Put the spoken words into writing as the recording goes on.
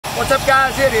What's up,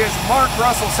 guys? It is Mark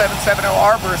Russell, 770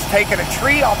 Arborist, taking a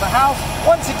tree off the house.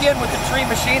 Once again with the tree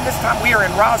machine. This time we are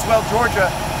in Roswell,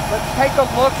 Georgia. Let's take a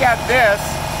look at this.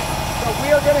 So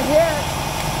we are going to hit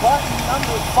button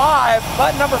number 5.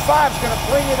 Button number 5 is going to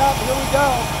bring it up. Here we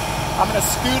go. I'm going to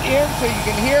scoot in so you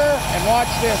can hear. And watch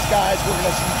this, guys. We're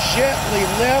going to gently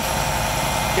lift.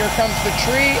 Here comes the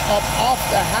tree up off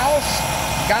the house.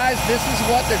 Guys, this is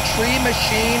what the tree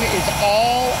machine is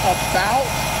all about.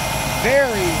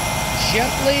 Very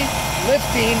gently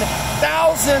lifting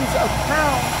thousands of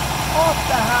pounds off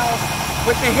the house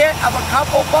with the hit of a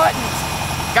couple buttons.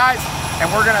 Guys, and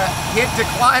we're gonna hit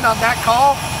decline on that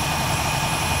call.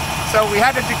 So we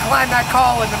had to decline that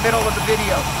call in the middle of the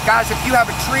video. Guys, if you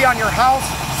have a tree on your house,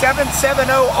 770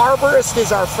 Arborist is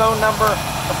our phone number.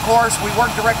 Of course, we work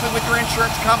directly with your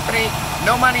insurance company.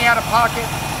 No money out of pocket.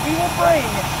 We will bring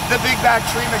the big bag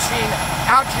tree machine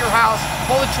out to your house,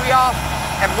 pull the tree off,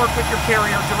 and work with your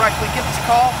carrier directly. Give us a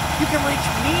call. You can reach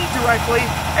me directly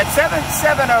at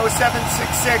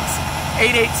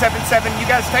 770-766-8877. You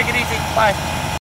guys take it easy. Bye.